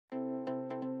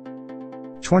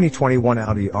2021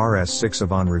 Audi RS6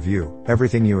 Avant review,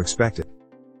 everything you expected.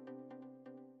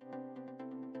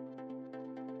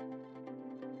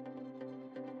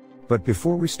 But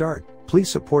before we start, please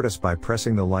support us by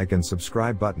pressing the like and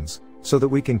subscribe buttons, so that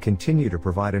we can continue to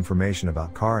provide information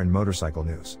about car and motorcycle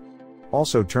news.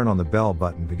 Also turn on the bell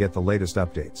button to get the latest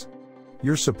updates.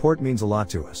 Your support means a lot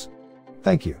to us.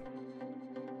 Thank you.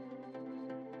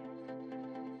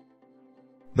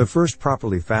 The first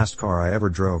properly fast car I ever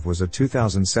drove was a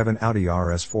 2007 Audi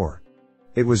RS4.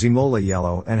 It was Imola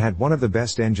yellow and had one of the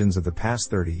best engines of the past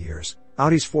 30 years,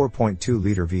 Audi's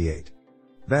 4.2-liter V8.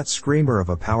 That screamer of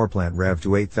a powerplant revved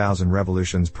to 8,000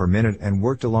 revolutions per minute and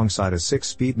worked alongside a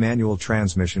 6-speed manual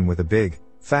transmission with a big,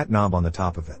 fat knob on the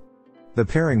top of it. The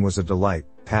pairing was a delight,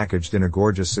 packaged in a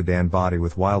gorgeous sedan body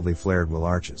with wildly flared wheel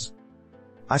arches.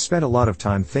 I spent a lot of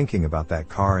time thinking about that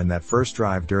car in that first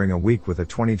drive during a week with a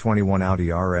 2021 Audi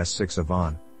RS6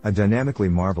 Avant, a dynamically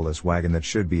marvelous wagon that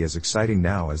should be as exciting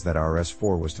now as that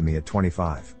RS4 was to me at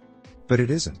 25. But it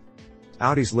isn't.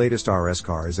 Audi's latest RS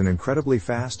car is an incredibly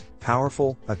fast,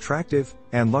 powerful, attractive,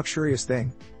 and luxurious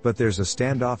thing, but there's a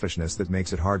standoffishness that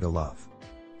makes it hard to love.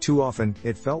 Too often,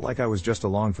 it felt like I was just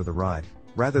along for the ride,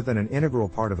 rather than an integral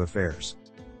part of affairs.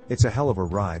 It's a hell of a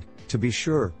ride, to be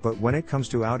sure, but when it comes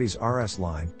to Audi's RS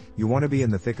line, you want to be in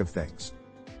the thick of things.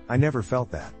 I never felt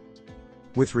that.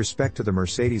 With respect to the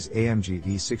Mercedes-AMG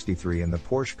E63 and the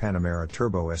Porsche Panamera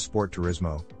Turbo S Sport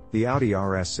Turismo, the Audi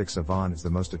RS6 Avant is the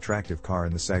most attractive car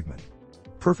in the segment.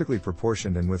 Perfectly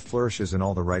proportioned and with flourishes in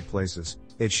all the right places,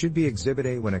 it should be Exhibit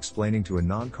A when explaining to a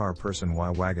non-car person why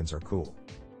wagons are cool.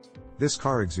 This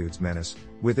car exudes menace,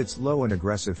 with its low and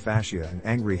aggressive fascia and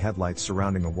angry headlights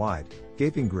surrounding a wide,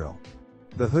 gaping grille.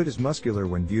 The hood is muscular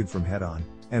when viewed from head-on,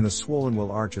 and the swollen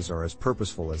wheel arches are as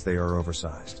purposeful as they are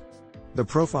oversized. The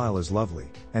profile is lovely,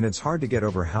 and it's hard to get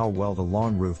over how well the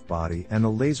long roof body and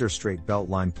the laser-straight belt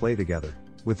line play together,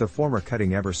 with the former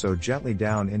cutting ever so gently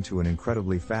down into an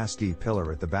incredibly fast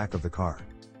D-pillar at the back of the car.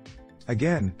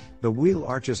 Again, the wheel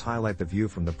arches highlight the view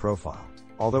from the profile,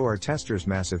 although our tester's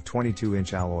massive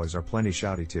 22-inch alloys are plenty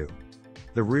shouty too.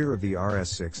 The rear of the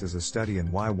RS6 is a study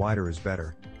in why wider is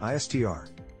better, ISTR.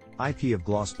 IP of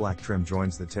gloss black trim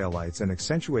joins the taillights and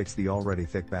accentuates the already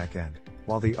thick back end,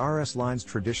 while the RS line's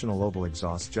traditional oval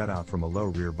exhaust jut out from a low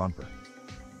rear bumper.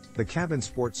 The cabin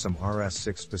sports some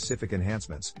RS6 specific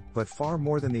enhancements, but far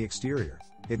more than the exterior.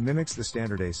 It mimics the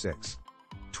standard A6.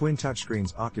 Twin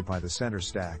touchscreens occupy the center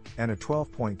stack, and a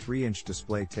 12.3-inch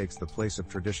display takes the place of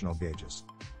traditional gauges.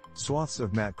 Swaths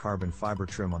of matte carbon fiber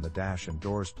trim on the dash and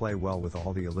doors play well with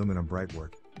all the aluminum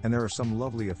brightwork, and there are some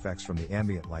lovely effects from the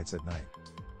ambient lights at night.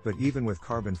 But even with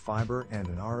carbon fiber and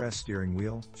an RS steering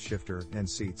wheel, shifter, and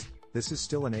seats, this is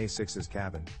still an A6's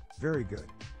cabin. Very good,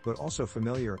 but also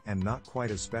familiar and not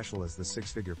quite as special as the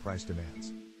six-figure price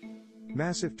demands.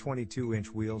 Massive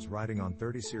 22-inch wheels riding on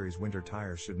 30 series winter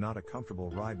tires should not a comfortable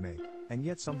ride make, and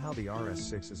yet somehow the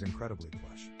RS6 is incredibly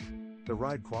plush. The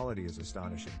ride quality is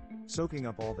astonishing, soaking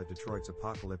up all that Detroit's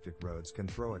apocalyptic roads can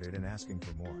throw at it and asking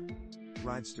for more.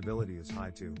 Ride stability is high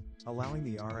too, allowing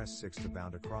the RS6 to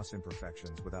bound across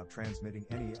imperfections without transmitting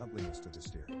any ugliness to the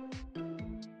steer.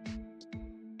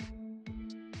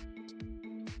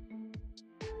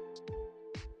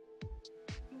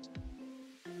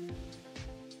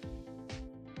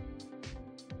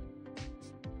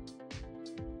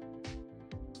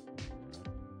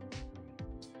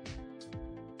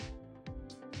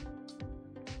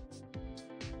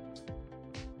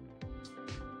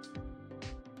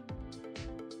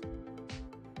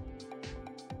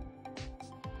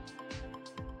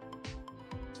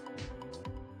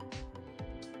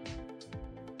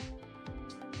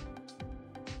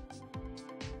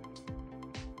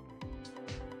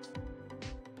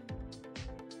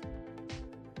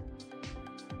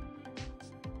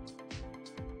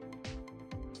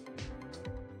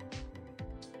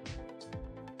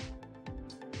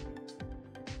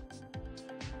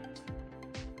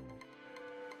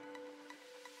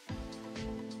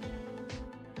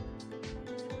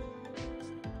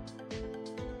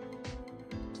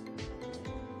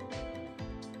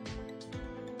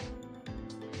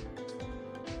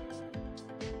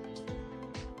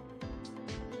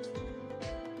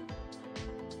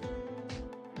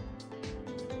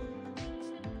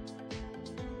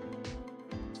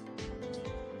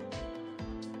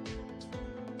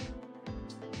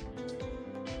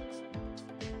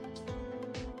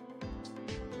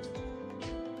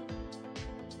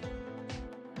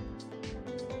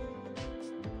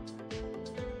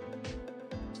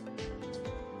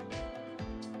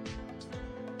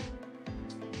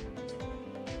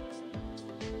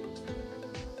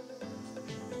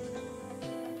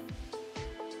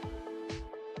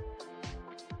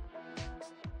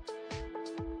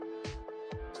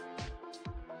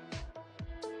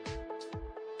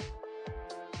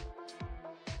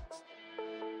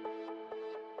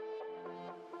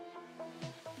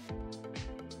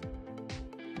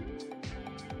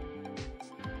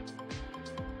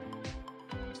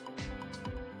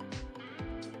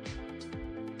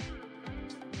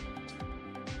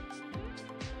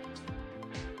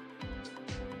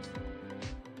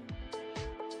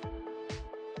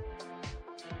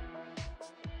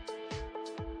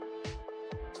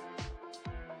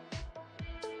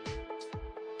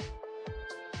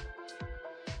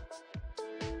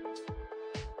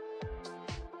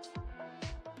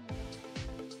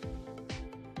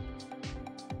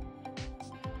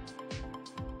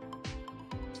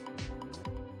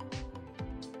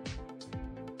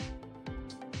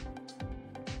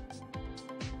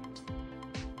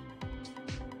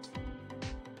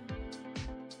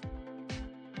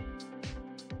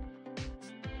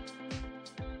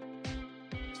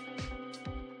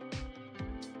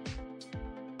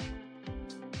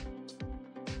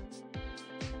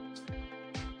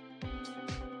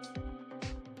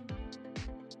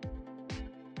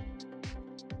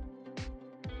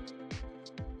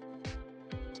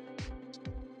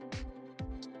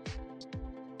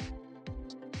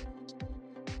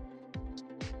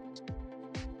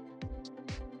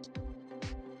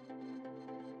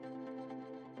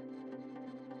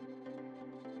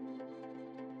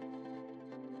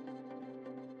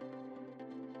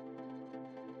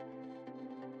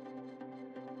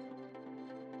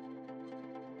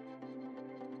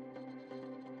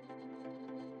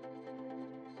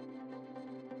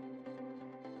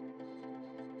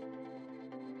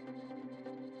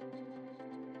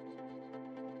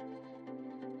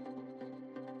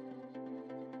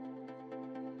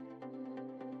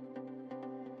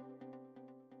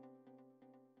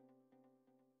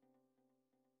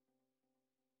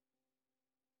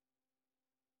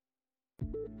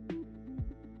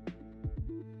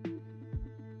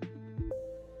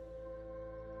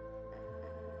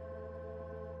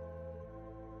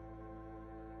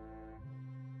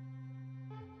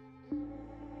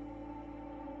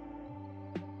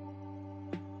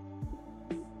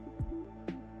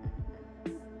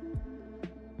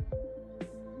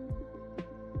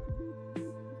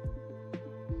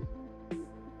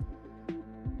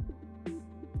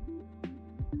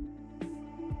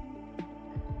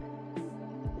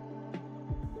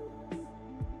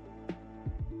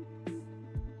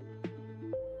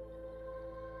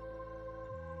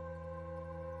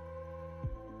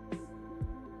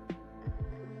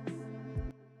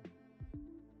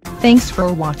 Thanks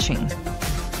for watching.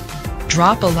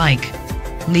 Drop a like,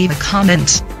 leave a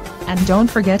comment, and don't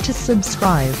forget to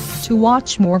subscribe to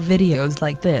watch more videos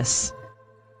like this.